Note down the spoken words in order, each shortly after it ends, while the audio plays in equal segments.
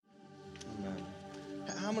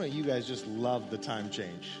how many of you guys just love the time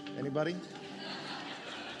change? Anybody?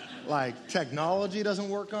 Like, technology doesn't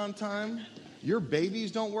work on time. Your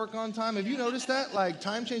babies don't work on time. Have you noticed that? Like,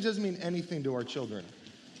 time change doesn't mean anything to our children.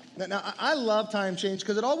 Now, I love time change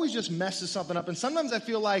because it always just messes something up. And sometimes I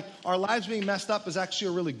feel like our lives being messed up is actually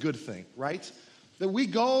a really good thing, right? That we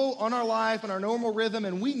go on our life and our normal rhythm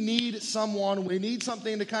and we need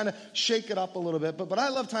something to kind of shake it up a little bit. But I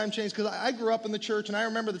love time change because I grew up in the church and I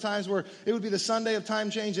remember the times where it would be the Sunday of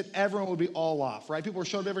time change and everyone would be all off, right? People were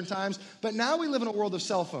showing up different times. But now we live in a world of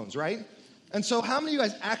cell phones, right? And so how many of you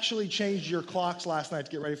guys actually changed your clocks last night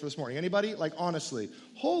to get ready for this morning? Anybody? Like, honestly.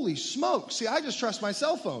 Holy smokes. See, I just trust my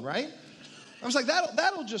cell phone, right? I was like,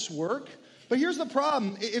 that'll just work. But here's the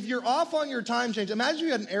problem. If you're off on your time change, imagine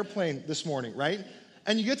you had an airplane this morning, right?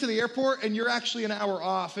 And you get to the airport and you're actually an hour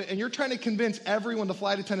off and you're trying to convince everyone, the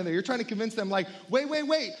flight attendant there, you're trying to convince them like,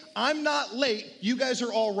 wait, I'm not late. You guys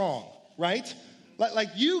are all wrong, right? Like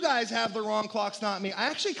you guys have the wrong clocks, not me. I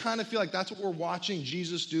actually kind of feel like that's what we're watching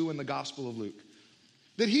Jesus do in the Gospel of Luke.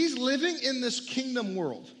 That he's living in this kingdom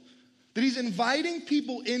world. That he's inviting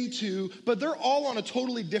people into, but they're all on a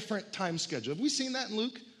totally different time schedule. Have we seen that in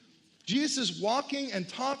Luke? Jesus is walking and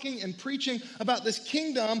talking and preaching about this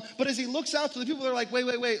kingdom, but as he looks out to the people, they're like,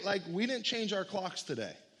 wait, like we didn't change our clocks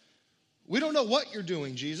today. We don't know what you're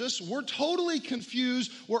doing, Jesus. We're totally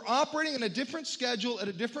confused. We're operating in a different schedule, at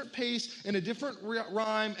a different pace, in a different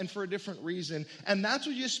rhyme, and for a different reason. And that's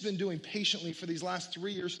what Jesus has been doing patiently for these last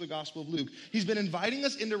 3 years for the Gospel of Luke. He's been inviting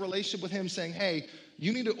us into a relationship with him, saying, hey,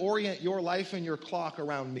 you need to orient your life and your clock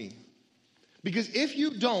around me. Because if you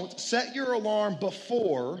don't set your alarm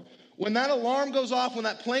before, when that alarm goes off, when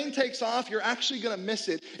that plane takes off, you're actually going to miss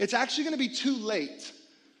it. It's actually going to be too late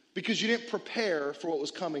because you didn't prepare for what was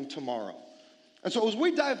coming tomorrow. And so as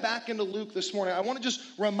we dive back into Luke this morning, I want to just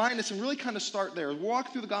remind us and really kind of start there.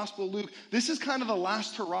 Walk through the Gospel of Luke. This is kind of the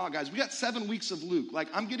last hurrah, guys. We got 7 weeks of Luke. Like,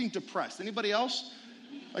 I'm getting depressed. Anybody else?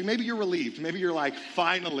 Like, maybe you're relieved. Maybe you're like,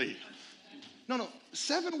 finally. No,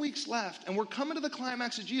 7 weeks left, and we're coming to the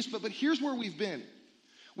climax of Jesus, but here's where we've been.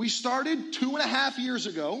 We started 2.5 years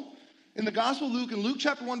ago in the Gospel of Luke, in Luke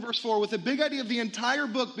chapter 1, verse 4, with the big idea of the entire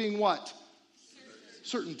book being what?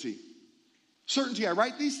 Certainty. Certainty. I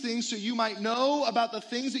write these things so you might know about the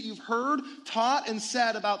things that you've heard, taught, and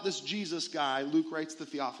said about this Jesus guy, Luke writes to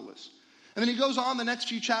Theophilus. And then he goes on the next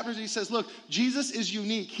few chapters and he says, look, Jesus is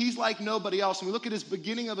unique. He's like nobody else. And we look at his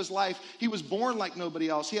beginning of his life. He was born like nobody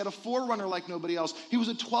else. He had a forerunner like nobody else. He was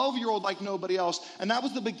a 12-year-old like nobody else. And that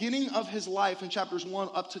was the beginning of his life in chapters 1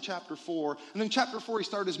 up to chapter 4. And then chapter 4, he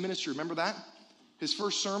started his ministry. Remember that? His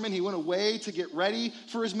first sermon, he went away to get ready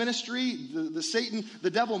for his ministry.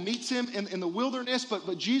 The devil meets him in the wilderness,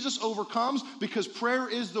 but Jesus overcomes because prayer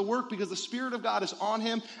is the work, because the Spirit of God is on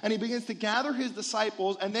him, and he begins to gather his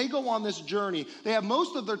disciples, and they go on this journey. They have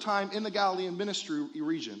most of their time in the Galilean ministry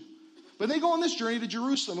region. But they go on this journey to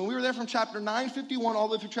Jerusalem, and we were there from chapter 9:51 all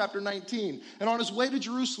the way through chapter 19. And on his way to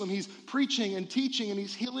Jerusalem, he's preaching and teaching, and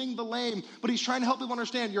he's healing the lame, but he's trying to help people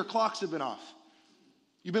understand your clocks have been off.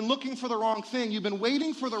 You've been looking for the wrong thing. You've been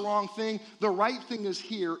waiting for the wrong thing. The right thing is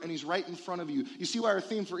here, and he's right in front of you. You see why our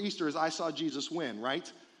theme for Easter is I saw Jesus win,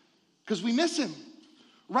 right? Because we miss him.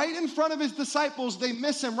 Right in front of his disciples, they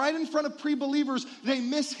miss him. Right in front of pre-believers, they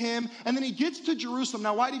miss him. And then he gets to Jerusalem.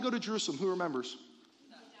 Now, why did he go to Jerusalem? Who remembers?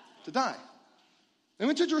 To die. He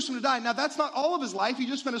went to Jerusalem to die. Now, that's not all of his life. He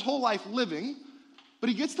just spent his whole life living. But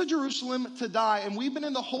he gets to Jerusalem to die. And we've been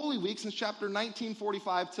in the Holy Week since chapter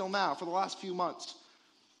 1945 till now for the last few months.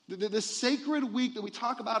 This sacred week that we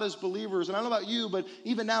talk about as believers, and I don't know about you, but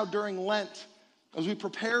even now during Lent, as we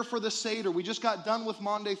prepare for the Seder, we just got done with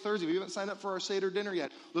Maundy Thursday. If you haven't signed up for our Seder dinner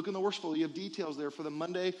yet, look in the worship folder. You have details there for the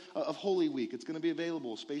Monday of Holy Week. It's going to be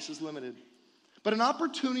available. Space is limited. But an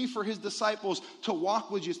opportunity for his disciples to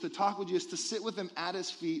walk with Jesus, to talk with Jesus, to sit with him at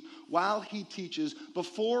his feet while he teaches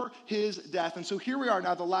before his death. And so here we are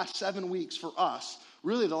now, the last 7 weeks for us,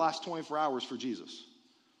 really the last 24 hours for Jesus.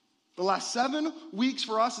 The last 7 weeks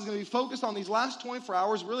for us is going to be focused on these last 24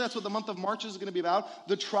 hours. Really, that's what the month of March is going to be about,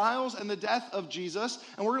 the trials and the death of Jesus.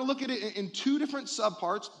 And we're going to look at it in 2 different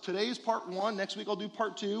subparts. Today is part 1. Next week, I'll do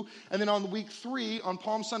part 2. And then on week 3, on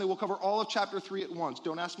Palm Sunday, we'll cover all of chapter 3 at once.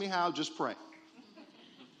 Don't ask me how, just pray.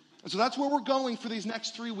 And so that's where we're going for these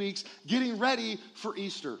next 3 weeks, getting ready for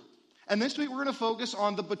Easter. And this week, we're going to focus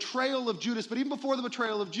on the betrayal of Judas. But even before the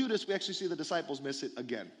betrayal of Judas, we actually see the disciples miss it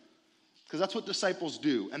again. Because that's what disciples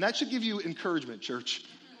do. And that should give you encouragement, church.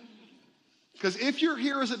 Because if you're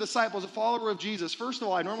here as a disciple, as a follower of Jesus, first of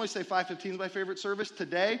all, I normally say 5:15 is my favorite service.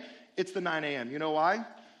 Today, it's the 9 a.m. You know why?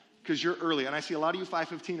 Because you're early. And I see a lot of you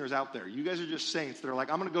 5:15ers out there. You guys are just saints that are like,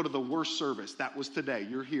 I'm going to go to the worst service. That was today.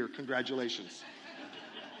 You're here. Congratulations.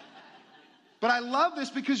 But I love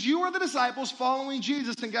this because you are the disciples following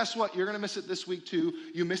Jesus, and guess what? You're going to miss it this week too.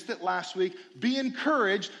 You missed it last week. Be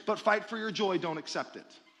encouraged, but fight for your joy. Don't accept it.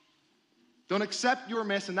 Don't accept your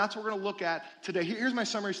miss, and that's what we're going to look at today. Here's my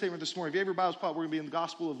summary statement this morning. If you have your Bibles, we're going to be in the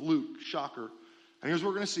Gospel of Luke. Shocker. And here's what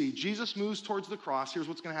we're going to see. Jesus moves towards the cross. Here's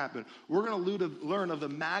what's going to happen. We're going to learn of the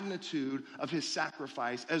magnitude of his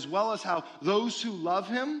sacrifice, as well as how those who love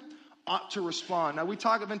him ought to respond. Now, we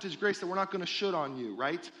talk at Vintage Grace that we're not going to should on you,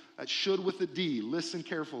 right? That should with a D. Listen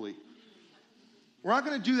carefully. We're not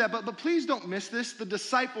going to do that, but please don't miss this. The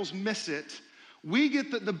disciples miss it. We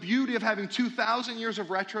get the beauty of having 2,000 years of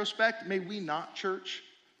retrospect. May we not, church?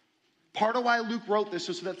 Part of why Luke wrote this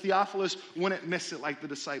is so that Theophilus wouldn't miss it like the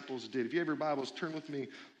disciples did. If you have your Bibles, turn with me.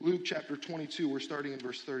 Luke chapter 22, we're starting in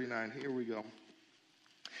verse 39. Here we go.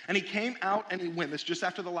 And he came out and he went. This is just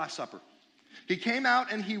after the Last Supper. He came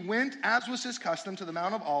out and he went, as was his custom, to the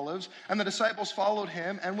Mount of Olives, and the disciples followed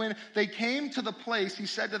him. And when they came to the place, he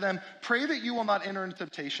said to them, "Pray that you will not enter into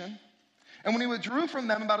temptation." And when he withdrew from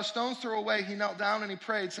them about a stone's throw away, he knelt down and he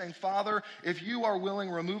prayed, saying, "Father, if you are willing,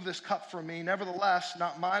 remove this cup from me. Nevertheless,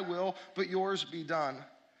 not my will, but yours be done."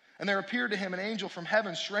 And there appeared to him an angel from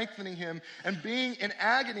heaven, strengthening him. And being in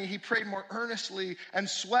agony, he prayed more earnestly, and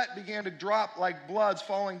sweat began to drop like bloods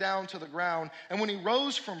falling down to the ground. And when he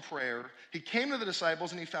rose from prayer, he came to the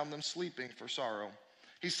disciples, and he found them sleeping for sorrow.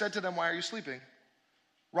 He said to them, "Why are you sleeping?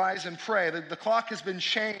 Rise and pray." The clock has been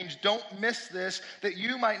changed. Don't miss this, that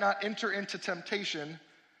you might not enter into temptation.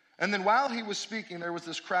 And then while he was speaking, there was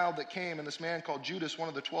this crowd that came, and this man called Judas, one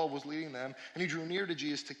of the 12, was leading them. And he drew near to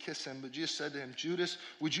Jesus to kiss him. But Jesus said to him, "Judas,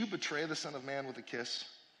 would you betray the Son of Man with a kiss?"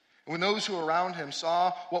 And when those who were around him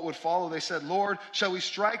saw what would follow, they said, "Lord, shall we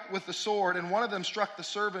strike with the sword?" And one of them struck the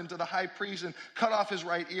servant of the high priest and cut off his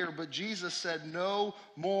right ear. But Jesus said, "No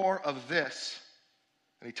more of this."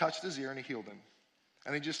 And he touched his ear and he healed him.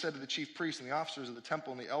 And he just said to the chief priests and the officers of the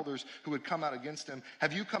temple and the elders who had come out against him,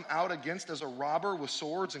 "Have you come out against as a robber with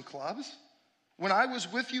swords and clubs? When I was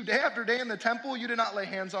with you day after day in the temple, you did not lay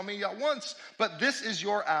hands on me yet once. But this is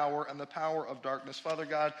your hour and the power of darkness." Father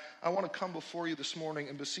God, I want to come before you this morning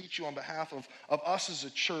and beseech you on behalf of us as a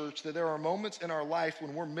church that there are moments in our life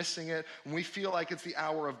when we're missing it, when we feel like it's the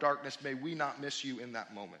hour of darkness. May we not miss you in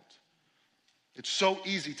that moment. It's so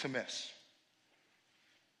easy to miss.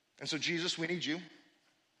 And so, Jesus, we need you.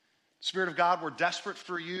 Spirit of God, we're desperate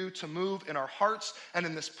for you to move in our hearts and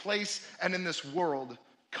in this place and in this world.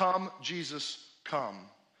 Come, Jesus, come.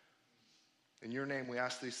 In your name we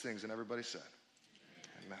ask these things, and everybody said,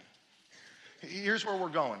 Amen. Here's where we're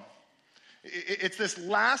going. It's this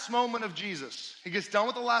last moment of Jesus. He gets done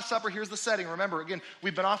with the Last Supper. Here's the setting. Remember, again,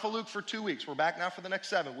 we've been off of Luke for 2 weeks. We're back now for the next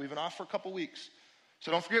 7. We've been off for a couple weeks.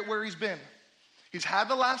 So don't forget where he's been. He's had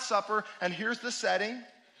the Last Supper, and here's the setting.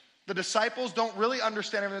 The disciples don't really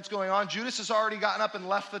understand everything that's going on. Judas has already gotten up and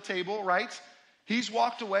left the table, right? He's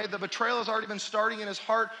walked away. The betrayal has already been starting in his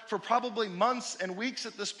heart for probably months and weeks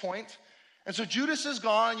at this point. And so Judas is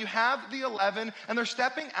gone. You have the 11, and they're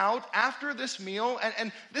stepping out after this meal.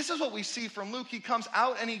 And this is what we see from Luke. He comes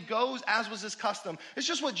out and he goes as was his custom. It's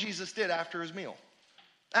just what Jesus did after his meal.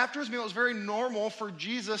 After his meal, it was very normal for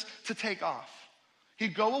Jesus to take off.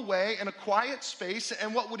 He'd go away in a quiet space,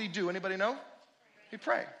 and what would he do? Anybody know? He'd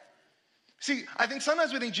pray. See, I think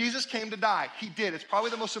sometimes we think Jesus came to die. He did. It's probably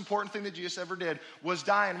the most important thing that Jesus ever did, was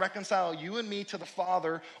die and reconcile you and me to the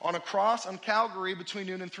Father on a cross on Calvary between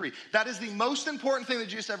noon and 3. That is the most important thing that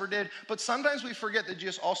Jesus ever did, but sometimes we forget that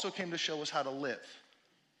Jesus also came to show us how to live.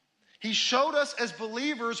 He showed us as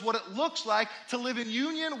believers what it looks like to live in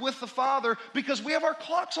union with the Father, because we have our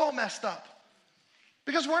clocks all messed up,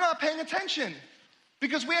 because we're not paying attention,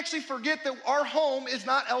 because we actually forget that our home is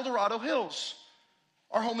not El Dorado Hills.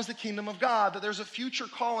 Our home is the kingdom of God, that there's a future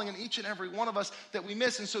calling in each and every one of us that we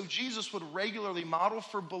miss. And so Jesus would regularly model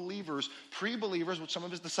for believers, pre-believers, which some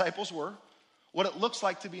of his disciples were, what it looks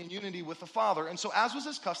like to be in unity with the Father. And so as was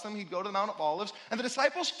his custom, he'd go to the Mount of Olives, and the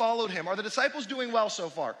disciples followed him. Are the disciples doing well so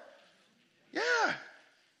far? Yeah.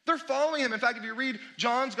 They're following him. In fact, if you read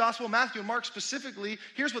John's Gospel, Matthew, and Mark specifically,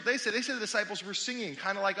 here's what they say. They say the disciples were singing,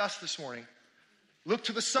 kind of like us this morning. Look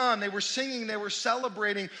to the sun. They were singing. They were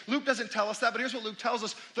celebrating. Luke doesn't tell us that, but here's what Luke tells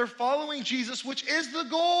us. They're following Jesus, which is the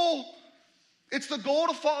goal. It's the goal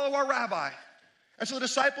to follow our rabbi. And so the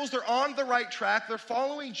disciples, they're on the right track. They're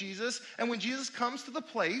following Jesus. And when Jesus comes to the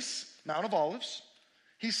place, Mount of Olives,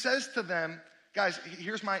 he says to them, guys,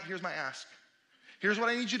 here's my ask. Here's what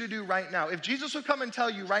I need you to do right now. If Jesus would come and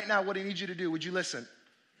tell you right now what he needs you to do, would you listen?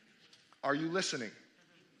 Are you listening?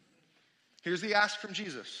 Here's the ask from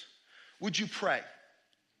Jesus. Would you pray?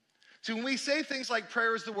 So when we say things like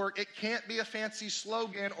prayer is the work, it can't be a fancy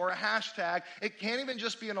slogan or a hashtag. It can't even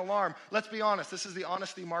just be an alarm. Let's be honest. This is the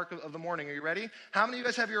honesty mark of the morning. Are you ready? How many of you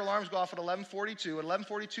guys have your alarms go off at 11:42? At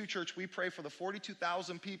 11:42, church, we pray for the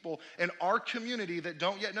 42,000 people in our community that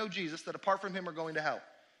don't yet know Jesus, that apart from him are going to hell.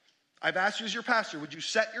 I've asked you as your pastor, would you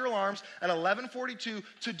set your alarms at 11:42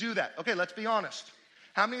 to do that? Okay, let's be honest.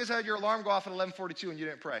 How many of you guys had your alarm go off at 11:42 and you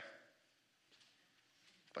didn't pray?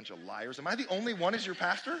 Bunch of liars. Am I the only one as your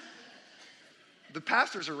pastor? The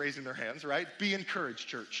pastors are raising their hands, right? Be encouraged,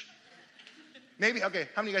 church. Maybe, okay,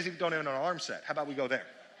 how many of you guys don't have an alarm set? How about we go there?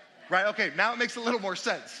 Right, okay, now it makes a little more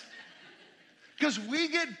sense. Because we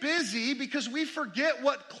get busy because we forget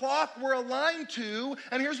what clock we're aligned to.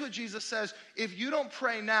 And here's what Jesus says, if you don't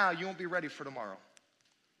pray now, you won't be ready for tomorrow.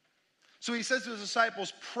 So he says to his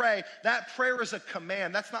disciples, pray. That prayer is a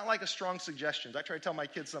command. That's not like a strong suggestion. I try to tell my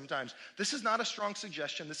kids sometimes, this is not a strong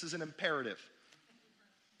suggestion, this is an imperative.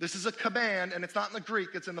 This is a command, and it's not in the Greek,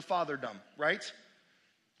 it's in the fatherdom, right?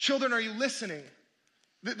 Children, are you listening?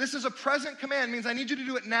 This is a present command. It means I need you to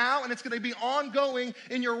do it now, and it's going to be ongoing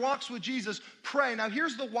in your walks with Jesus. Pray. Now,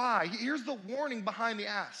 here's the why. Here's the warning behind the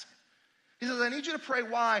ask. He says, I need you to pray.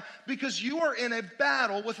 Why? Because you are in a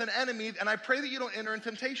battle with an enemy, and I pray that you don't enter in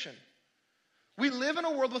temptation. We live in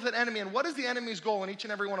a world with an enemy, and what is the enemy's goal in each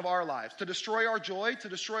and every one of our lives? To destroy our joy, to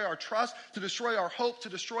destroy our trust, to destroy our hope, to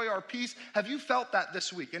destroy our peace. Have you felt that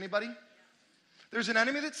this week? Anybody? There's an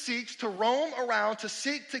enemy that seeks to roam around, to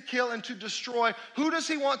seek, to kill, and to destroy. Who does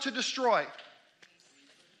he want to destroy?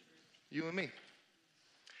 You and me.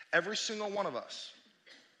 Every single one of us.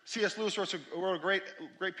 C.S. Lewis wrote a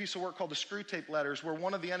great piece of work called The Screwtape Letters, where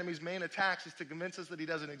one of the enemy's main attacks is to convince us that he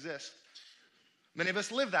doesn't exist. Many of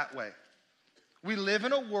us live that way. We live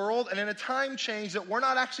in a world and in a time change that we're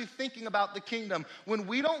not actually thinking about the kingdom. When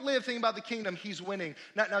we don't live thinking about the kingdom, he's winning.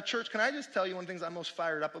 Now, church, can I just tell you one of the things I'm most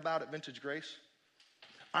fired up about at Vintage Grace?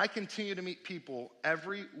 I continue to meet people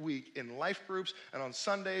every week in life groups and on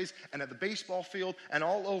Sundays and at the baseball field and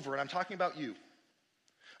all over, and I'm talking about you.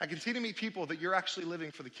 I continue to meet people that you're actually living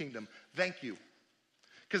for the kingdom. Thank you.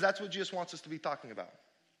 Because that's what Jesus wants us to be talking about.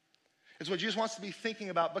 It's what Jesus wants to be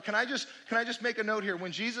thinking about. But can I just make a note here?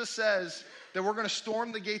 When Jesus says that we're going to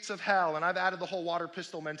storm the gates of hell, and I've added the whole water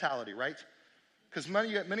pistol mentality, right? Because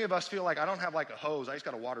many of us feel like I don't have like a hose. I just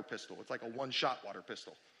got a water pistol. It's like a one-shot water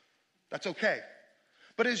pistol. That's okay.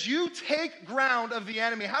 But as you take ground of the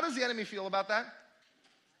enemy, how does the enemy feel about that?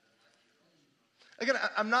 Again,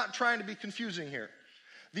 I'm not trying to be confusing here.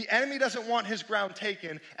 The enemy doesn't want his ground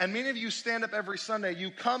taken, and many of you stand up every Sunday,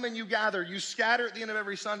 you come and you gather, you scatter at the end of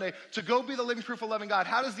every Sunday to go be the living proof of loving God.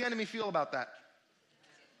 How does the enemy feel about that?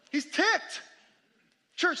 He's ticked.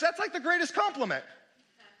 Church, that's like the greatest compliment.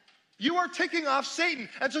 You are ticking off Satan.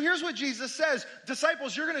 And so here's what Jesus says,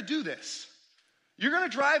 disciples, you're going to do this. You're going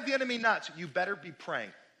to drive the enemy nuts. You better be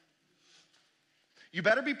praying. You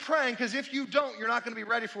better be praying, because if you don't, you're not going to be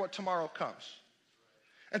ready for what tomorrow comes.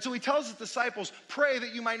 And so he tells his disciples, pray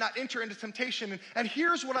that you might not enter into temptation. And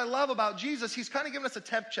here's what I love about Jesus. He's kind of giving us a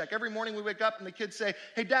temp check. Every morning we wake up and the kids say,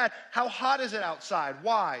 hey, Dad, how hot is it outside?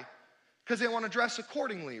 Why? Because they want to dress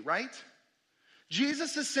accordingly, right?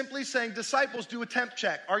 Jesus is simply saying, disciples, do a temp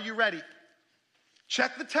check. Are you ready?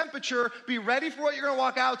 Check the temperature. Be ready for what you're going to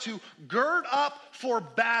walk out to. Gird up for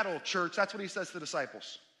battle, church. That's what he says to the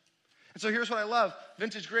disciples. And so here's what I love.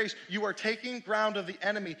 Vintage Grace, you are taking ground of the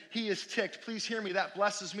enemy. He is ticked. Please hear me. That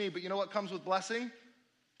blesses me. But you know what comes with blessing?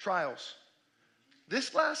 Trials.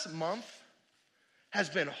 This last month has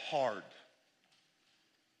been hard.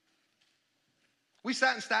 We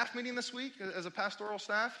sat in staff meeting this week as a pastoral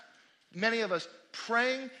staff. Many of us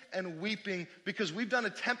praying and weeping because we've done a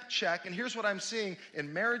temp check, and here's what I'm seeing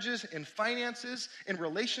in marriages, in finances, in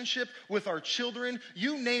relationship with our children,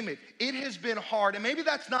 you name it. It has been hard, and maybe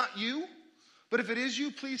that's not you, but if it is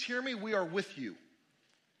you, please hear me, we are with you.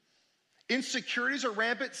 Insecurities are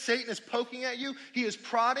rampant. Satan is poking at you. He is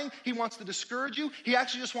prodding. He wants to discourage you. He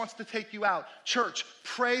actually just wants to take you out. Church,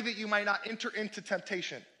 pray that you might not enter into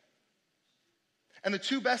temptation. And the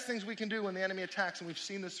two best things we can do when the enemy attacks, and we've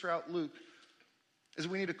seen this throughout Luke, is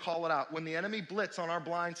we need to call it out. When the enemy blitz on our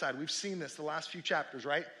blind side, we've seen this the last few chapters,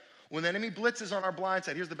 right? When the enemy blitzes on our blind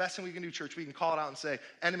side, here's the best thing we can do, church. We can call it out and say,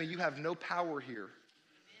 enemy, you have no power here.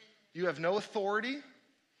 You have no authority.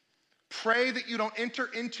 Pray that you don't enter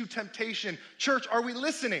into temptation. Church, are we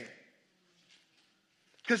listening?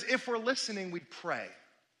 Because if we're listening, we'd pray.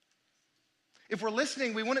 If we're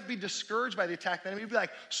listening, we wouldn't be discouraged by the attack. Then we'd be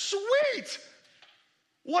like, sweet!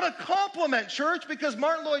 What a compliment, church, because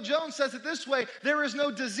Martin Lloyd-Jones says it this way, there is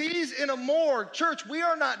no disease in a morgue. Church, we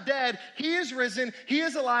are not dead. He is risen, he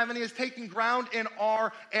is alive, and he is taking ground in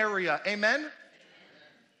our area. Amen?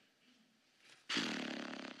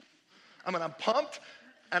 I mean, I'm pumped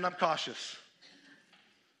and I'm cautious.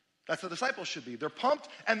 That's the disciples should be. They're pumped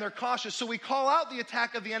and they're cautious. So we call out the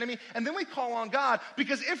attack of the enemy and then we call on God.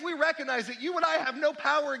 Because if we recognize that you and I have no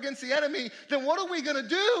power against the enemy, then what are we going to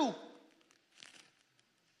do?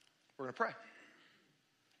 We're going to pray.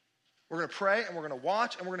 We're going to pray and we're going to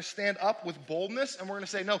watch and we're going to stand up with boldness and we're going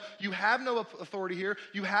to say, no, you have no authority here.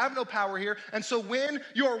 You have no power here. And so when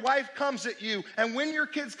your wife comes at you and when your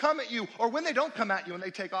kids come at you or when they don't come at you and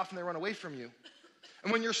they take off and they run away from you,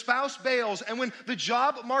 and when your spouse bails, and when the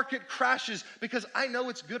job market crashes, because I know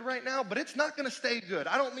it's good right now, but it's not going to stay good.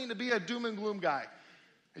 I don't mean to be a doom and gloom guy.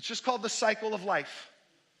 It's just called the cycle of life.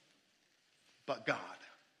 But God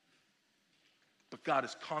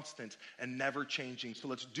is constant and never changing. So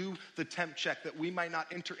let's do the temp check that we might not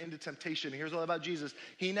enter into temptation. Here's all about Jesus.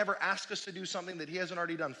 He never asked us to do something that he hasn't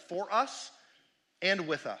already done for us and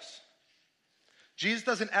with us. Jesus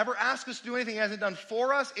doesn't ever ask us to do anything he hasn't done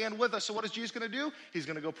for us and with us. So what is Jesus going to do? He's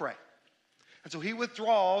going to go pray. And so he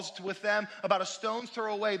withdraws with them about a stone's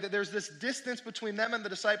throw away. That there's this distance between them and the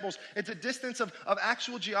disciples. It's a distance of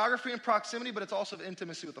actual geography and proximity, but it's also of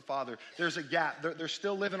intimacy with the Father. There's a gap. They're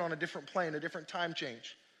still living on a different plane, a different time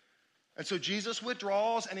change. And so Jesus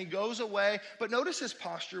withdraws and he goes away. But notice his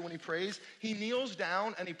posture when he prays. He kneels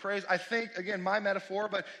down and he prays. I think, again, my metaphor,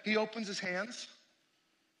 but he opens his hands.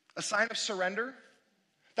 A sign of surrender.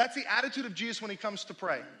 That's the attitude of Jesus when he comes to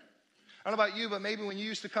pray. I don't know about you, but maybe when you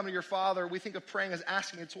used to come to your Father, we think of praying as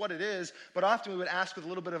asking. It's what it is, but often we would ask with a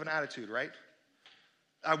little bit of an attitude, right?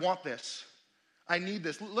 I want this. I need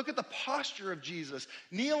this. Look at the posture of Jesus,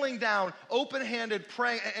 kneeling down, open-handed,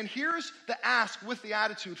 praying. And here's the ask with the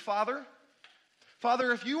attitude. Father,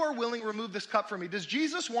 if you are willing, remove this cup from me. Does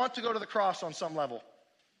Jesus want to go to the cross on some level?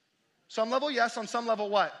 Some level, yes. On some level,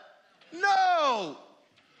 what? No!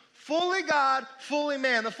 Fully God, fully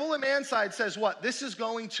man. The fully man side says what? This is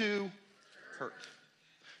going to hurt.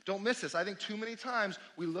 Don't miss this. I think too many times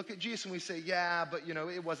we look at Jesus and we say, yeah, but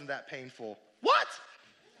it wasn't that painful. What?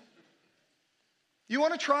 You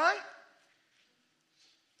want to try?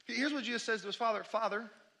 Here's what Jesus says to his Father. Father,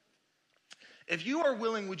 if you are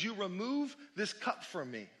willing, would you remove this cup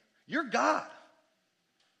from me? You're God.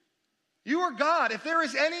 You are God. If there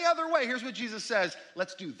is any other way, here's what Jesus says.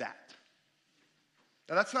 Let's do that.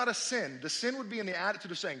 Now, that's not a sin. The sin would be in the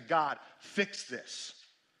attitude of saying, God, fix this.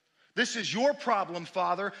 This is your problem,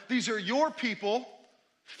 Father. These are your people.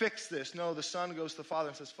 Fix this. No, the Son goes to the Father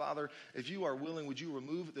and says, Father, if you are willing, would you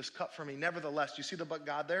remove this cup from me? Nevertheless, do you see the but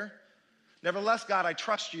God there? Nevertheless, God, I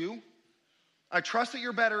trust you. I trust that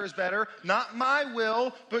your better is better. Not my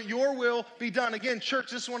will, but your will be done. Again,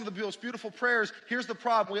 church, this is one of the most beautiful prayers. Here's the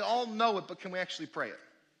problem. We all know it, but can we actually pray it?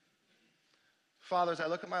 Father, as I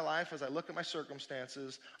look at my life, as I look at my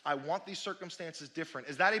circumstances, I want these circumstances different.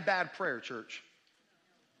 Is that a bad prayer, church?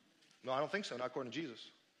 No, I don't think so, not according to Jesus.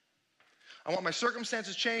 I want my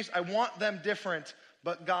circumstances changed. I want them different.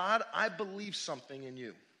 But God, I believe something in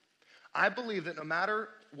you. I believe that no matter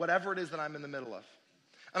whatever it is that I'm in the middle of,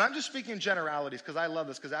 and I'm just speaking generalities because I love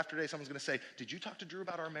this, because after today someone's going to say, did you talk to Drew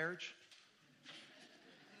about our marriage?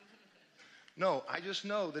 No, I just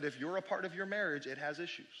know that if you're a part of your marriage, it has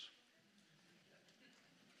issues.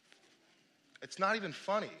 It's not even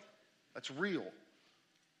funny. That's real.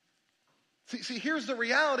 See, here's the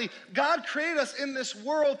reality. God created us in this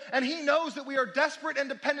world, and he knows that we are desperate and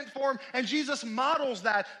dependent for him, and Jesus models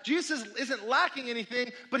that. Jesus isn't lacking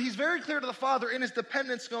anything, but he's very clear to the Father in his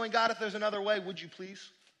dependence, going, God, if there's another way, would you please?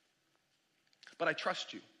 But I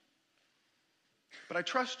trust you. But I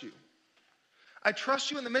trust you. I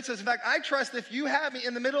trust you in the midst of this. In fact, I trust if you have me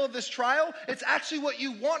in the middle of this trial, it's actually what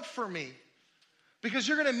you want for me. Because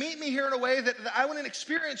you're going to meet me here in a way that I want to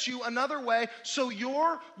experience you another way, so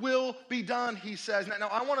your will be done, he says. Now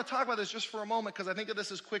I want to talk about this just for a moment because I think of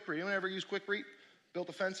this as Quikrete. Anyone ever use Quikrete? Built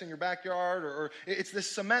a fence in your backyard? Or it's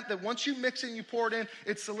this cement that once you mix it and you pour it in,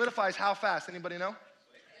 it solidifies how fast? Anybody know?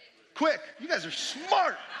 Quick. You guys are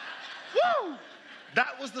smart. Woo!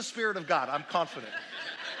 That was the Spirit of God. I'm confident.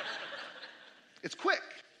 It's quick.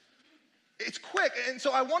 It's quick. And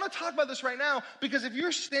so I want to talk about this right now because if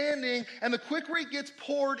you're standing and the Quikrete gets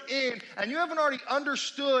poured in and you haven't already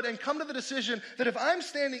understood and come to the decision that if I'm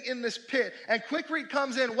standing in this pit and Quikrete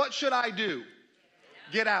comes in, what should I do?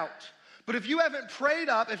 Get out. But if you haven't prayed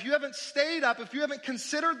up, if you haven't stayed up, if you haven't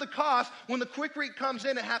considered the cost, when the Quikrete comes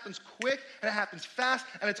in, it happens quick and it happens fast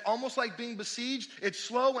and it's almost like being besieged. It's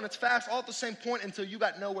slow and it's fast all at the same point until you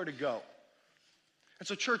got nowhere to go. And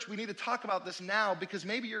so, church, we need to talk about this now because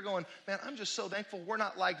maybe you're going, man, I'm just so thankful we're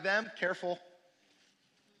not like them. Careful.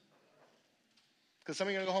 Because some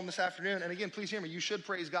of you are going to go home this afternoon. And again, please hear me. You should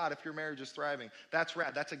praise God if your marriage is thriving. That's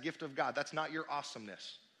rad. That's a gift of God. That's not your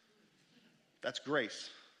awesomeness. That's grace,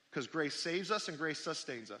 because grace saves us and grace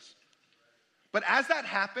sustains us. But as that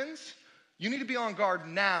happens, you need to be on guard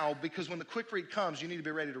now, because when the quick read comes, you need to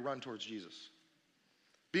be ready to run towards Jesus.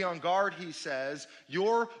 Be on guard, he says,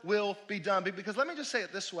 your will be done. Because let me just say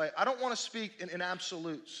it this way. I don't want to speak in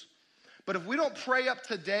absolutes. But if we don't pray up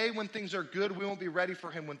today when things are good, we won't be ready for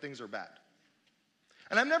him when things are bad.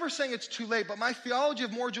 And I'm never saying it's too late, but my theology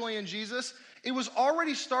of more joy in Jesus, it was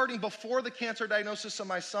already starting before the cancer diagnosis of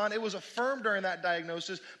my son. It was affirmed during that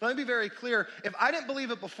diagnosis. But let me be very clear. If I didn't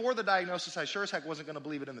believe it before the diagnosis, I sure as heck wasn't going to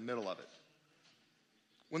believe it in the middle of it.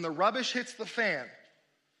 When the rubbish hits the fan,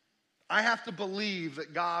 I have to believe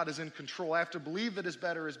that God is in control. I have to believe that his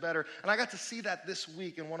better is better. And I got to see that this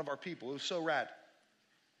week in one of our people. It was so rad.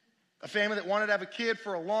 A family that wanted to have a kid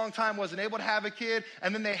for a long time, wasn't able to have a kid,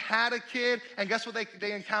 and then they had a kid, and guess what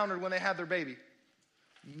they encountered when they had their baby?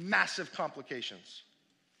 Massive complications.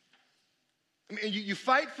 I mean, you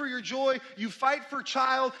fight for your joy, you fight for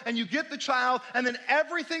child, and you get the child, and then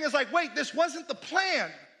everything is like, wait, this wasn't the plan,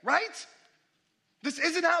 right? This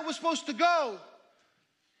isn't how it was supposed to go.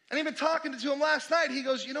 And even talking to him last night, he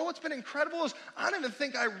goes, you know what's been incredible is I don't even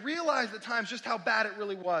think I realized at times just how bad it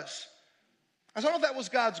really was. I don't know if that was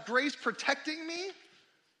God's grace protecting me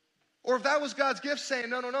or if that was God's gift saying,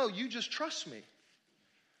 no, you just trust me.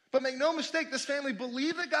 But make no mistake, this family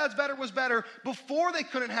believed that God's better was better before they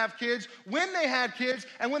couldn't have kids, when they had kids,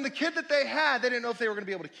 and when the kid that they had, they didn't know if they were going to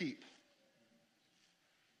be able to keep.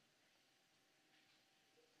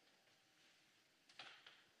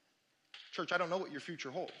 Church, I don't know what your future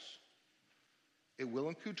holds. It will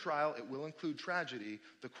include trial. It will include tragedy.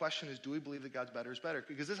 The question is, do we believe that God's better is better?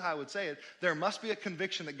 Because this is how I would say it. There must be a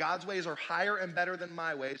conviction that God's ways are higher and better than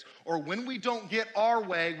my ways, or when we don't get our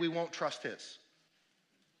way, we won't trust his.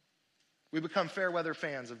 We become fair weather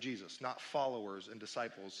fans of Jesus, not followers and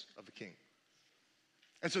disciples of the King.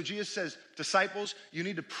 And so Jesus says, disciples, you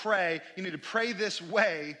need to pray. You need to pray this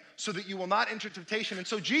way so that you will not enter temptation. And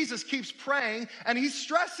so Jesus keeps praying, and he's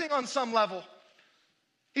stressing on some level.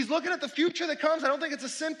 He's looking at the future that comes. I don't think it's a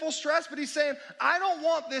sinful stress, but he's saying, I don't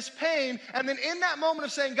want this pain. And then in that moment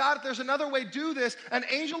of saying, God, if there's another way, do this, an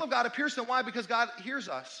angel of God appears to him. Why? Because God hears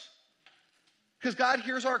us. Because God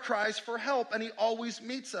hears our cries for help, and he always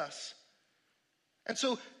meets us. And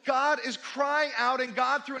so God is crying out, and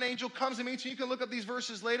God through an angel comes and meets you. You can look up these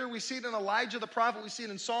verses later. We see it in Elijah the prophet. We see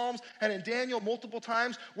it in Psalms and in Daniel multiple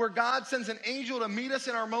times where God sends an angel to meet us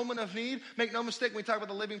in our moment of need. Make no mistake, when we talk about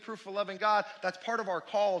the living proof of loving God, that's part of our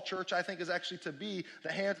call, church, I think, is actually to be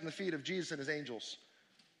the hands and the feet of Jesus and his angels.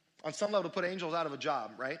 On some level, to put angels out of a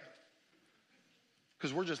job, right?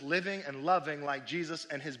 Because we're just living and loving like Jesus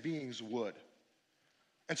and his beings would.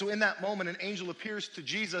 And so in that moment, an angel appears to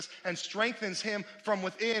Jesus and strengthens him from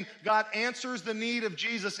within. God answers the need of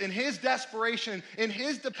Jesus in his desperation, in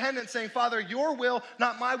his dependence, saying, Father, your will,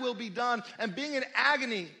 not my will, be done. And being in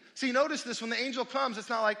agony. See, notice this, when the angel comes, it's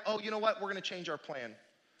not like, oh, you know what, we're going to change our plan.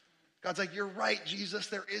 God's like, you're right, Jesus,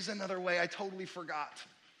 there is another way. I totally forgot.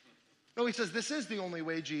 No, he says, this is the only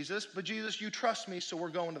way, Jesus. But Jesus, you trust me, so we're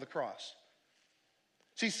going to the cross.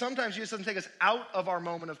 See, sometimes Jesus doesn't take us out of our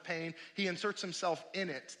moment of pain. He inserts himself in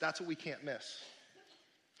it. That's what we can't miss.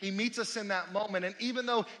 He meets us in that moment. And even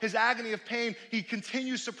though his agony of pain, he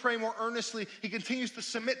continues to pray more earnestly. He continues to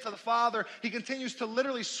submit to the Father. He continues to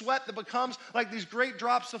literally sweat that becomes like these great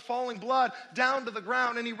drops of falling blood down to the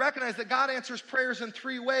ground. And he recognized that God answers prayers in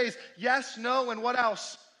three ways. Yes, no, and what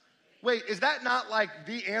else? Wait, is that not like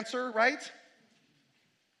the answer, right?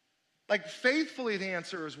 Like faithfully the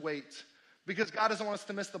answer is wait. Because God doesn't want us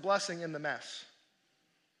to miss the blessing in the mess.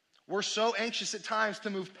 We're so anxious at times to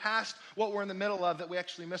move past what we're in the middle of that we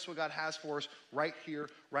actually miss what God has for us right here,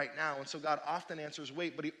 right now. And so God often answers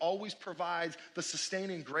wait, but he always provides the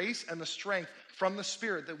sustaining grace and the strength from the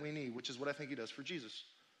Spirit that we need, which is what I think he does for Jesus.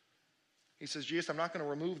 He says, Jesus, I'm not going to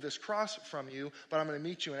remove this cross from you, but I'm going to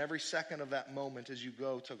meet you in every second of that moment as you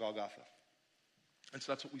go to Golgotha. And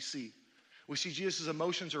so that's what we see. We see Jesus'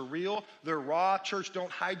 emotions are real. They're raw. Church,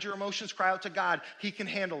 don't hide your emotions. Cry out to God. He can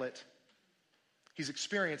handle it. He's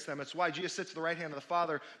experienced them. It's why Jesus sits at the right hand of the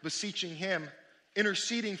Father, beseeching him,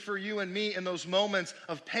 interceding for you and me in those moments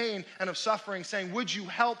of pain and of suffering, saying, would you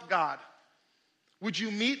help, God? Would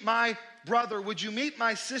you meet my brother? Would you meet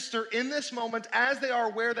my sister in this moment as they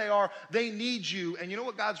are where they are? They need you. And you know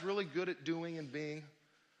what God's really good at doing and being?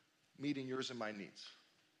 Meeting yours and my needs.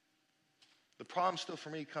 The problem still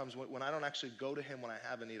for me comes when I don't actually go to him when I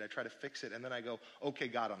have a need. I try to fix it, and then I go, okay,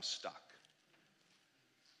 God, I'm stuck.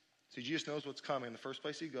 See, Jesus knows what's coming. The first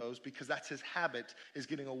place he goes, because that's his habit, is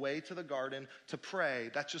getting away to the garden to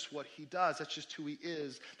pray. That's just what he does. That's just who he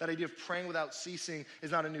is. That idea of praying without ceasing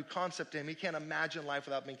is not a new concept to him. He can't imagine life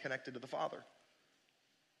without being connected to the Father.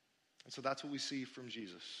 And so that's what we see from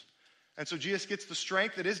Jesus. And so Jesus gets the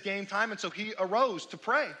strength. It is game time. And so he arose to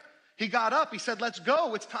pray. He got up. He said, let's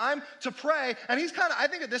go. It's time to pray. And I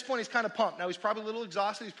think at this point, he's kind of pumped. Now, he's probably a little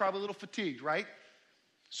exhausted. He's probably a little fatigued, right?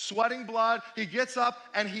 Sweating blood. He gets up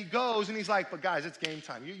and he goes and he's like, but guys, it's game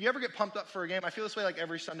time. You ever get pumped up for a game? I feel this way like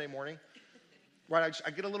every Sunday morning. Right?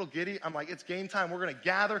 I get a little giddy. I'm like, it's game time. We're going to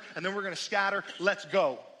gather and then we're going to scatter. Let's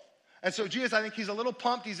go. And so Jesus, I think he's a little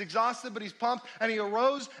pumped. He's exhausted, but he's pumped. And he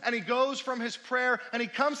arose and he goes from his prayer and he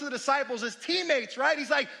comes to the disciples, his teammates, right? He's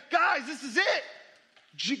like, guys, this is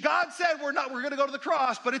it. God said we're going to go to the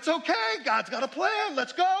cross, but it's okay. God's got a plan.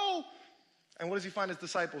 Let's go. And what does he find his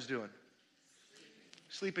disciples doing?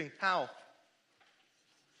 Sleeping. How?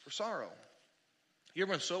 For sorrow. You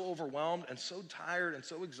ever been so overwhelmed and so tired and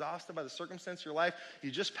so exhausted by the circumstance of your life, you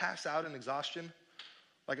just pass out in exhaustion?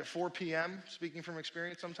 Like at 4 p.m., speaking from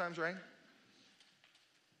experience sometimes, right?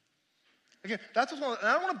 Again, that's what's going on. And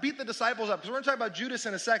I don't want to beat the disciples up because we're going to talk about Judas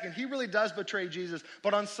in a second. He really does betray Jesus.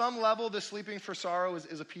 But on some level, this sleeping for sorrow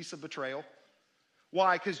is a piece of betrayal.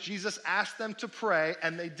 Why? Because Jesus asked them to pray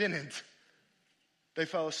and they didn't. They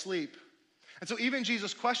fell asleep. And so even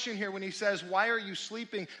Jesus' question here when he says, why are you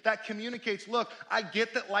sleeping? That communicates, look, I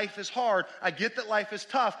get that life is hard. I get that life is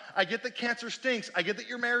tough. I get that cancer stinks. I get that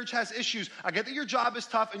your marriage has issues. I get that your job is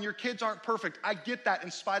tough and your kids aren't perfect. I get that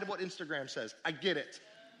in spite of what Instagram says. I get it.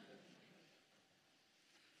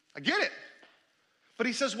 I get it. But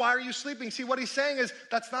he says, why are you sleeping? See, what he's saying is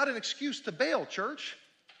that's not an excuse to bail, church.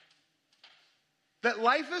 That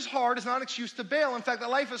life is hard is not an excuse to bail. In fact,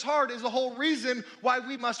 that life is hard is the whole reason why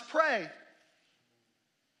we must pray.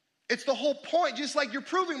 It's the whole point, just like you're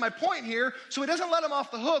proving my point here. So he doesn't let him off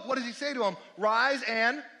the hook. What does he say to him? Rise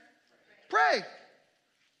and pray.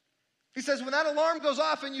 He says, when that alarm goes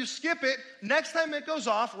off and you skip it, next time it goes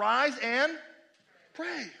off, rise and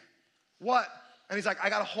pray. What? And he's like, I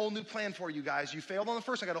got a whole new plan for you guys. You failed on the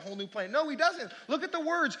first, I got a whole new plan. No, he doesn't. Look at the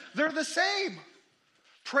words. They're the same.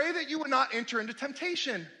 Pray that you would not enter into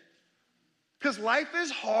temptation. Because life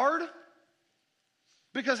is hard.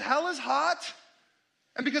 Because hell is hot.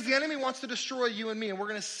 And because the enemy wants to destroy you and me, and we're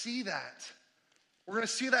going to see that. We're going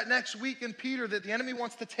to see that next week in Peter, that the enemy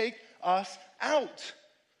wants to take us out.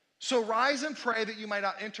 So rise and pray that you might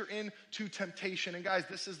not enter into temptation. And guys,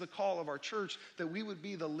 this is the call of our church, that we would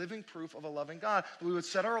be the living proof of a loving God. That we would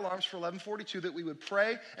set our alarms for 11:42, that we would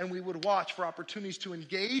pray and we would watch for opportunities to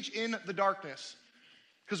engage in the darkness.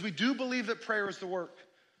 Because we do believe that prayer is the work.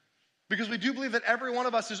 Because we do believe that every one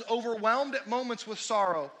of us is overwhelmed at moments with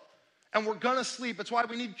sorrow. And we're going to sleep. It's why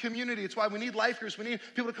we need community. It's why we need life groups. We need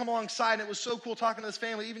people to come alongside. And it was so cool talking to this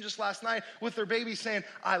family, even just last night, with their baby saying,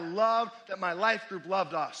 I love that my life group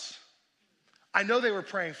loved us. I know they were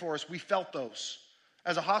praying for us. We felt those.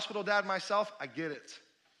 As a hospital dad myself, I get it.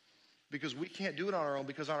 Because we can't do it on our own.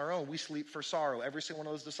 Because on our own, we sleep for sorrow. Every single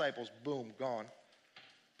one of those disciples, boom, gone.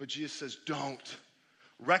 But Jesus says, don't.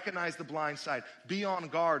 Recognize the blind side. Be on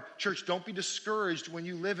guard. Church, don't be discouraged when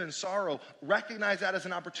you live in sorrow. Recognize that as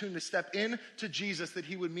an opportunity to step into Jesus, that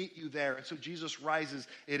he would meet you there. And so Jesus rises.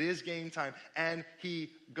 It is game time. And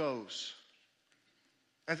he goes.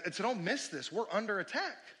 And so don't miss this. We're under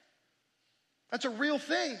attack. That's a real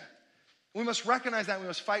thing. We must recognize that. We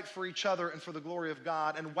must fight for each other and for the glory of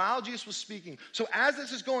God. And while Jesus was speaking, so as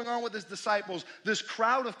this is going on with his disciples, this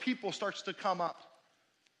crowd of people starts to come up.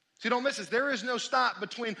 So you don't miss this. There is no stop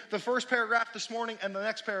between the first paragraph this morning and the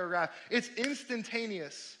next paragraph. It's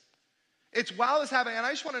instantaneous. It's while it's happening. And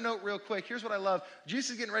I just want to note real quick, here's what I love.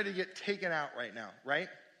 Jesus is getting ready to get taken out right now, right?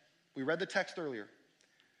 We read the text earlier.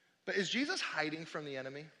 But is Jesus hiding from the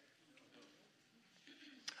enemy?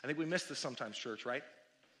 I think we miss this sometimes, church, right?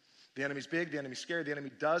 The enemy's big, the enemy's scared, the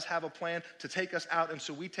enemy does have a plan to take us out, and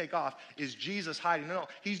so we take off. Is Jesus hiding? No,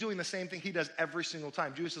 he's doing the same thing he does every single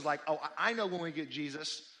time. Judas is like, oh, I know when we get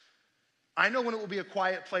Jesus. I know when it will be a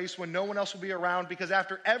quiet place, when no one else will be around, because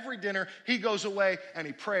after every dinner, he goes away and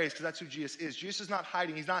he prays, because that's who Jesus is. Jesus is not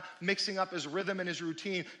hiding. He's not mixing up his rhythm and his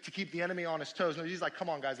routine to keep the enemy on his toes. No, he's like, come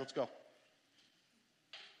on, guys, let's go.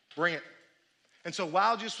 Bring it. And so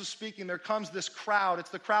while Jesus was speaking, there comes this crowd. It's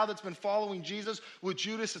the crowd that's been following Jesus with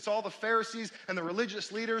Judas. It's all the Pharisees and the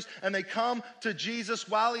religious leaders, and they come to Jesus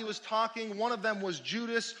while he was talking. One of them was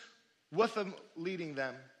Judas, with him leading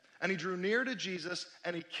them. And he drew near to Jesus,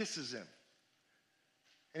 and he kisses him.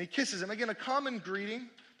 And he kisses him. Again, a common greeting,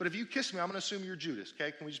 but if you kiss me, I'm going to assume you're Judas,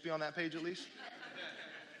 okay? Can we just be on that page at least?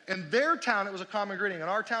 In their town, it was a common greeting. In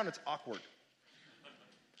our town, it's awkward.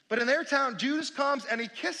 But in their town, Judas comes and he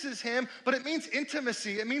kisses him, but it means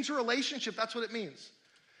intimacy. It means a relationship. That's what it means.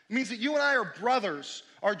 It means that you and I are brothers.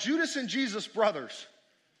 Are Judas and Jesus brothers?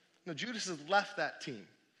 No, Judas has left that team.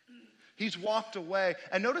 He's walked away.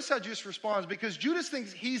 And notice how Judas responds, because Judas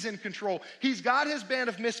thinks he's in control. He's got his band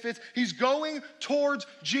of misfits. He's going towards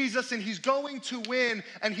Jesus, and he's going to win.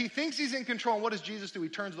 And he thinks he's in control. And what does Jesus do? He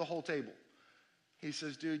turns the whole table. He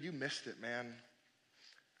says, dude, you missed it, man.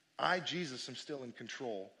 I, Jesus, am still in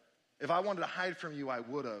control. If I wanted to hide from you, I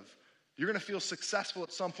would have. You're going to feel successful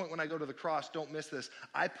at some point when I go to the cross. Don't miss this.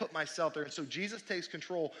 I put myself there. And so Jesus takes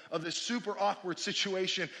control of this super awkward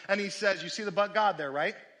situation. And he says, you see the but God there,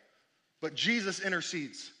 right? But Jesus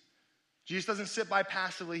intercedes. Jesus doesn't sit by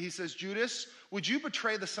passively. He says, Judas, would you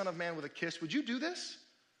betray the Son of Man with a kiss? Would you do this?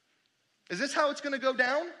 Is this how it's going to go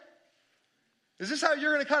down? Is this how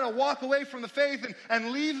you're going to kind of walk away from the faith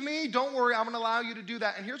and leave me? Don't worry, I'm going to allow you to do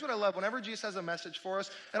that. And here's what I love. Whenever Jesus has a message for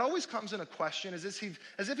us, it always comes in a question as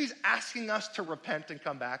if he's asking us to repent and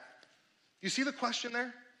come back. You see the question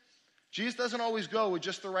there? Jesus doesn't always go with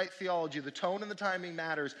just the right theology. The tone and the timing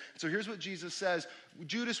matters. So here's what Jesus says.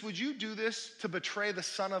 Judas, would you do this to betray the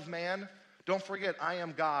Son of Man? Don't forget, I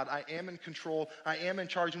am God. I am in control. I am in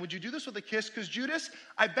charge. And would you do this with a kiss? Because Judas,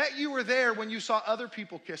 I bet you were there when you saw other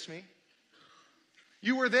people kiss me.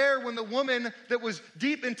 You were there when the woman that was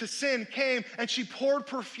deep into sin came and she poured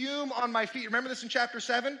perfume on my feet. Remember this in chapter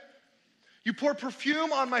 7? You poured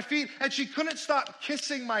perfume on my feet and she couldn't stop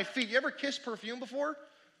kissing my feet. You ever kissed perfume before?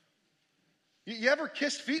 You ever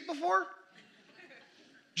kissed feet before?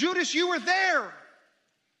 Judas, you were there.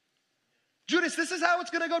 Judas, this is how it's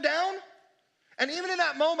going to go down? And even in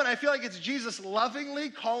that moment, I feel like it's Jesus lovingly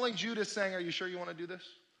calling Judas saying, are you sure you want to do this?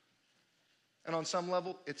 And on some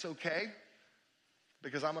level, it's okay.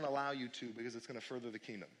 Because I'm going to allow you to, because it's going to further the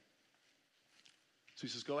kingdom. So he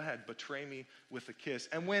says, go ahead, betray me with a kiss.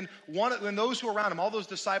 And when those who were around him, all those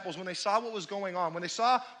disciples, when they saw what was going on, when they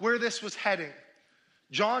saw where this was heading,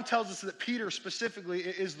 John tells us that Peter specifically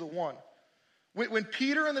is the one. When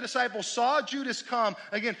Peter and the disciples saw Judas come,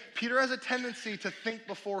 again, Peter has a tendency to think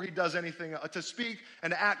before he does anything, to speak and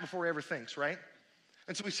to act before he ever thinks, right?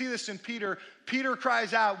 And so we see this in Peter. Peter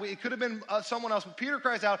cries out. It could have been someone else, but Peter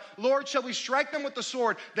cries out, Lord, shall we strike them with the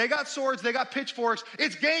sword? They got swords. They got pitchforks.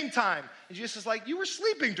 It's game time. And Jesus is like, you were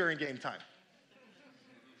sleeping during game time.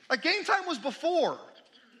 Like game time was before.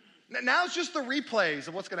 Now it's just the replays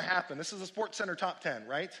of what's going to happen. This is a Sports Center top 10,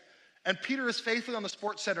 right? And Peter is faithfully on the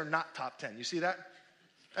Sports Center not top 10. You see that?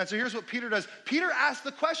 And so here's what Peter does. Peter asks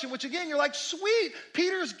the question, which again, you're like, sweet.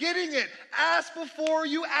 Peter's getting it. Ask before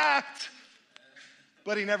you act.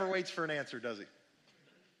 But he never waits for an answer, does he?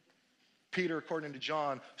 Peter, according to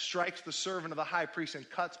John, strikes the servant of the high priest and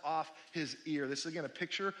cuts off his ear. This is, again, a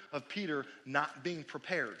picture of Peter not being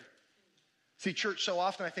prepared. See, church, so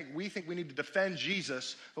often I think we need to defend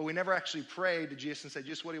Jesus, but we never actually pray to Jesus and say,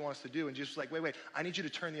 Jesus, what do you want us to do? And Jesus was like, wait, I need you to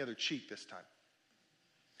turn the other cheek this time.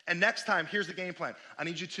 And next time, here's the game plan. I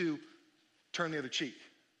need you to turn the other cheek.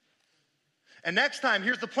 And next time,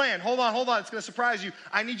 here's the plan. Hold on, it's going to surprise you.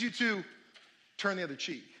 I need you to turn the other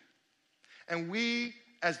cheek. And we,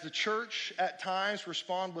 as the church, at times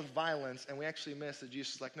respond with violence, and we actually miss that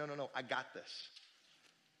Jesus is like, no, I got this.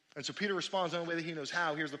 And so Peter responds the only way that he knows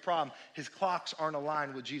how. Here's the problem. His clocks aren't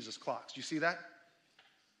aligned with Jesus' clocks. Do you see that?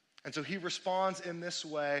 And so he responds in this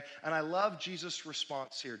way, and I love Jesus'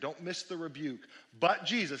 response here. Don't miss the rebuke. But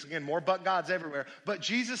Jesus, again, more but gods everywhere, but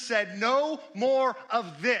Jesus said, no more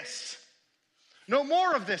of this. No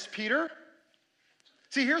more of this, Peter.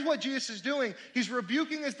 See, here's what Jesus is doing. He's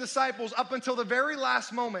rebuking his disciples up until the very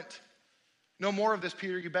last moment. No more of this,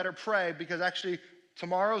 Peter. You better pray, because actually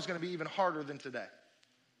tomorrow is going to be even harder than today.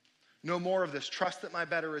 No more of this. Trust that my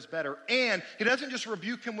better is better. And he doesn't just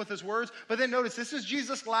rebuke him with his words, but then notice this is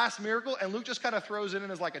Jesus' last miracle, and Luke just kind of throws it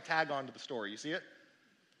in as like a tag on to the story. You see it?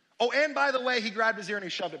 Oh, and by the way, he grabbed his ear and he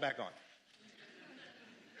shoved it back on.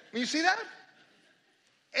 You see that?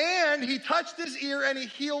 And he touched his ear and he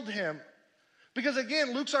healed him. Because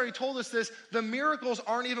again, Luke's already told us this, the miracles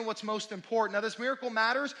aren't even what's most important. Now this miracle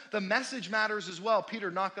matters, the message matters as well. Peter,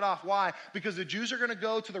 knock it off. Why? Because the Jews are going to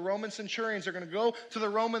go to the Roman centurions, they're going to go to the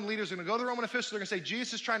Roman leaders, they're going to go to the Roman officials, they're going to say,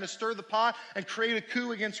 Jesus is trying to stir the pot and create a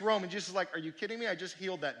coup against Rome. And Jesus is like, are you kidding me? I just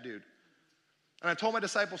healed that dude. And I told my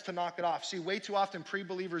disciples to knock it off. See, way too often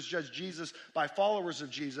pre-believers judge Jesus by followers of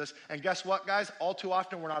Jesus. And guess what, guys? All too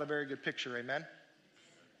often we're not a very good picture, amen?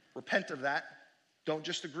 Repent of that. Don't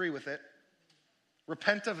just agree with it.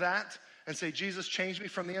 Repent of that and say, Jesus, change me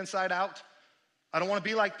from the inside out. I don't want to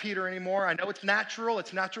be like Peter anymore. I know it's natural.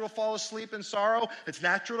 It's natural to fall asleep in sorrow. It's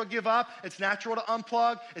natural to give up. It's natural to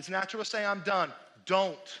unplug. It's natural to say, I'm done.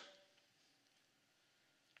 Don't.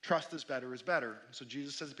 Trust is better is better. So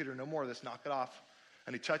Jesus says to Peter, no more of this. Knock it off.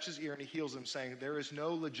 And he touches his ear and he heals him, saying, there is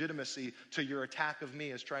no legitimacy to your attack of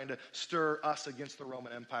me as trying to stir us against the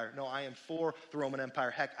Roman Empire. No, I am for the Roman Empire.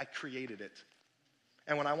 Heck, I created it.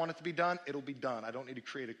 And when I want it to be done, it'll be done. I don't need to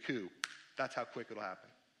create a coup. That's how quick it'll happen.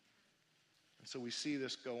 And so we see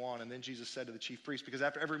this go on. And then Jesus said to the chief priest, because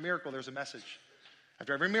after every miracle, there's a message.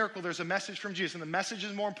 After every miracle, there's a message from Jesus. And the message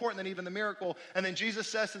is more important than even the miracle. And then Jesus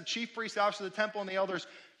says to the chief priest, the officer of the temple, and the elders,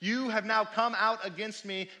 you have now come out against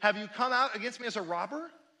me. Have you come out against me as a robber?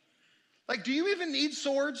 Like, do you even need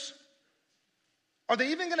swords? Are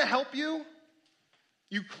they even going to help you?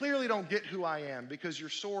 You clearly don't get who I am because your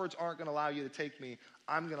swords aren't going to allow you to take me.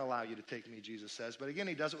 I'm going to allow you to take me, Jesus says. But again,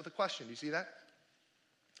 he does it with a question. Do you see that?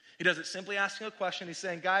 He does it simply asking a question. He's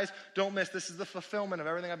saying, guys, don't miss. This is the fulfillment of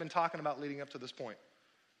everything I've been talking about leading up to this point.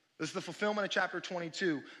 This is the fulfillment of chapter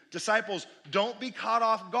 22. Disciples, don't be caught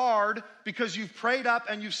off guard because you've prayed up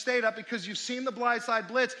and you've stayed up because you've seen the blindside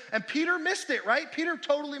blitz. And Peter missed it, right? Peter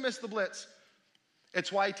totally missed the blitz.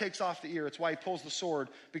 It's why he takes off the ear. It's why he pulls the sword,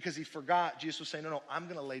 because he forgot. Jesus was saying, no, I'm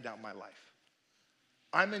going to lay down my life.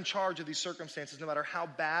 I'm in charge of these circumstances no matter how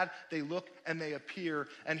bad they look and they appear.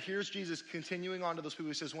 And here's Jesus continuing on to those people.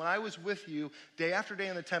 He says, when I was with you day after day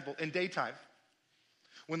in the temple, in daytime,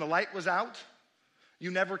 when the light was out,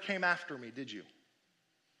 you never came after me, did you?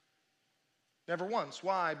 Never once.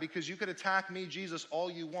 Why? Because you could attack me, Jesus, all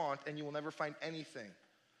you want, and you will never find anything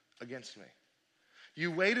against me.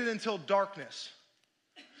 You waited until darkness.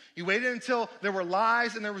 You waited until there were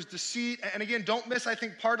lies and there was deceit. And again, don't miss, I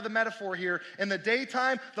think, part of the metaphor here. In the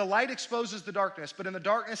daytime, the light exposes the darkness, but in the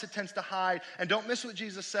darkness, it tends to hide. And don't miss what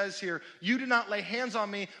Jesus says here. You do not lay hands on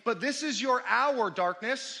me, but this is your hour,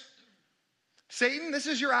 darkness. Satan, this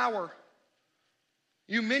is your hour.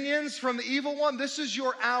 You minions from the evil one, this is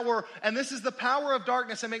your hour, and this is the power of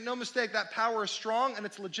darkness. And make no mistake, that power is strong, and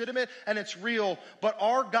it's legitimate, and it's real. But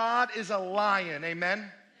our God is a lion,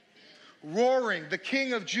 amen? Roaring, the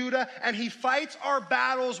King of Judah, and he fights our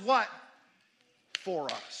battles, what? For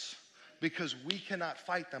us. Because we cannot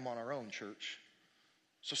fight them on our own, church.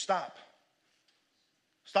 So stop.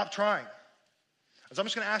 Stop trying. So I'm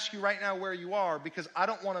just going to ask you right now where you are, because I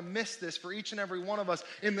don't want to miss this for each and every one of us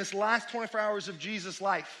in this last 24 hours of Jesus'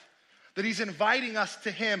 life. That he's inviting us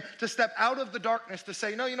to him to step out of the darkness, to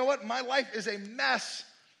say, no, you know what? My life is a mess,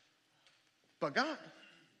 but God.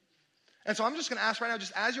 And so I'm just going to ask right now,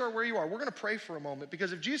 just as you are where you are, we're going to pray for a moment,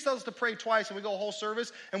 because if Jesus tells us to pray twice and we go a whole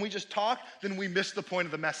service and we just talk, then we miss the point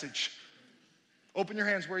of the message. Open your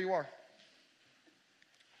hands where you are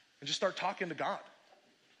and just start talking to God.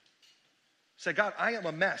 Say, God, I am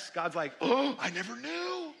a mess. God's like, oh, I never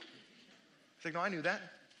knew. Say, no, I knew that.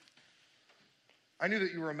 I knew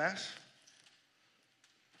that you were a mess.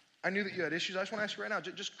 I knew that you had issues. I just want to ask you right now,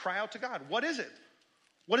 just cry out to God. What is it?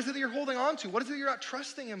 What is it that you're holding on to? What is it that you're not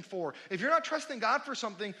trusting him for? If you're not trusting God for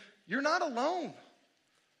something, you're not alone.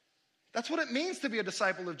 That's what it means to be a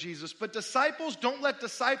disciple of Jesus. But disciples don't let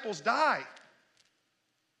disciples die.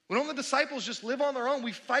 We don't let disciples just live on their own.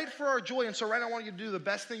 We fight for our joy. And so right now I want you to do the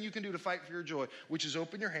best thing you can do to fight for your joy, which is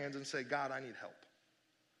open your hands and say, God, I need help.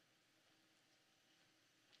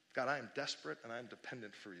 God, I am desperate and I am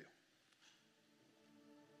dependent for you.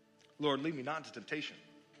 Lord, lead me not into temptation.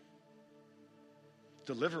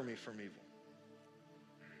 Deliver me from evil.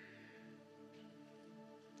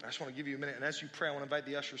 I just want to give you a minute. And as you pray, I want to invite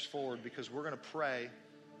the ushers forward, because we're going to pray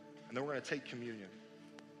and then we're going to take communion.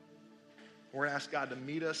 We're going to ask God to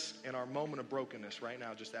meet us in our moment of brokenness right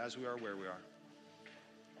now, just as we are where we are.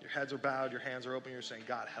 Your heads are bowed, your hands are open, you're saying,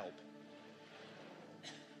 God, help.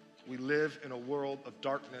 We live in a world of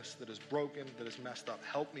darkness that is broken, that is messed up.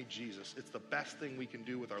 Help me, Jesus. It's the best thing we can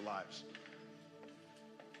do with our lives.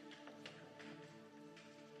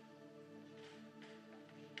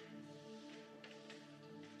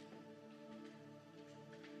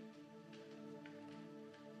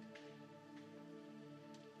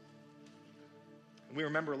 We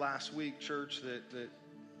remember last week, church, that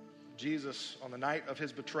Jesus, on the night of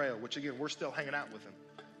his betrayal, which again, we're still hanging out with him,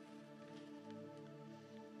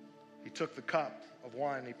 he took the cup of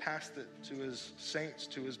wine and he passed it to his saints,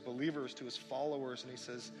 to his believers, to his followers, and he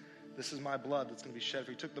says, this is my blood that's going to be shed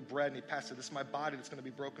for you. He took the bread and he passed it. This is my body that's going to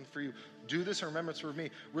be broken for you. Do this in remembrance of me.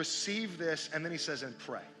 Receive this, and then he says, and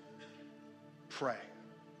pray. Pray.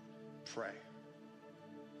 Pray.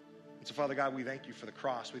 And so, Father God, we thank you for the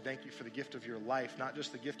cross. We thank you for the gift of your life, not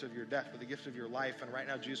just the gift of your death, but the gift of your life. And right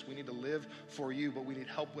now, Jesus, we need to live for you, but we need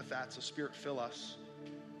help with that. So, Spirit, fill us.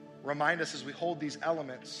 Remind us as we hold these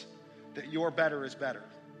elements that your better is better.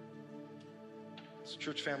 So,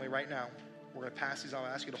 church family, right now, we're going to pass these on. I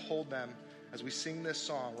ask you to hold them as we sing this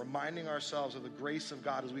song, reminding ourselves of the grace of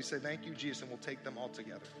God as we say, thank you, Jesus, and we'll take them all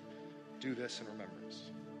together. Do this in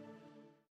remembrance.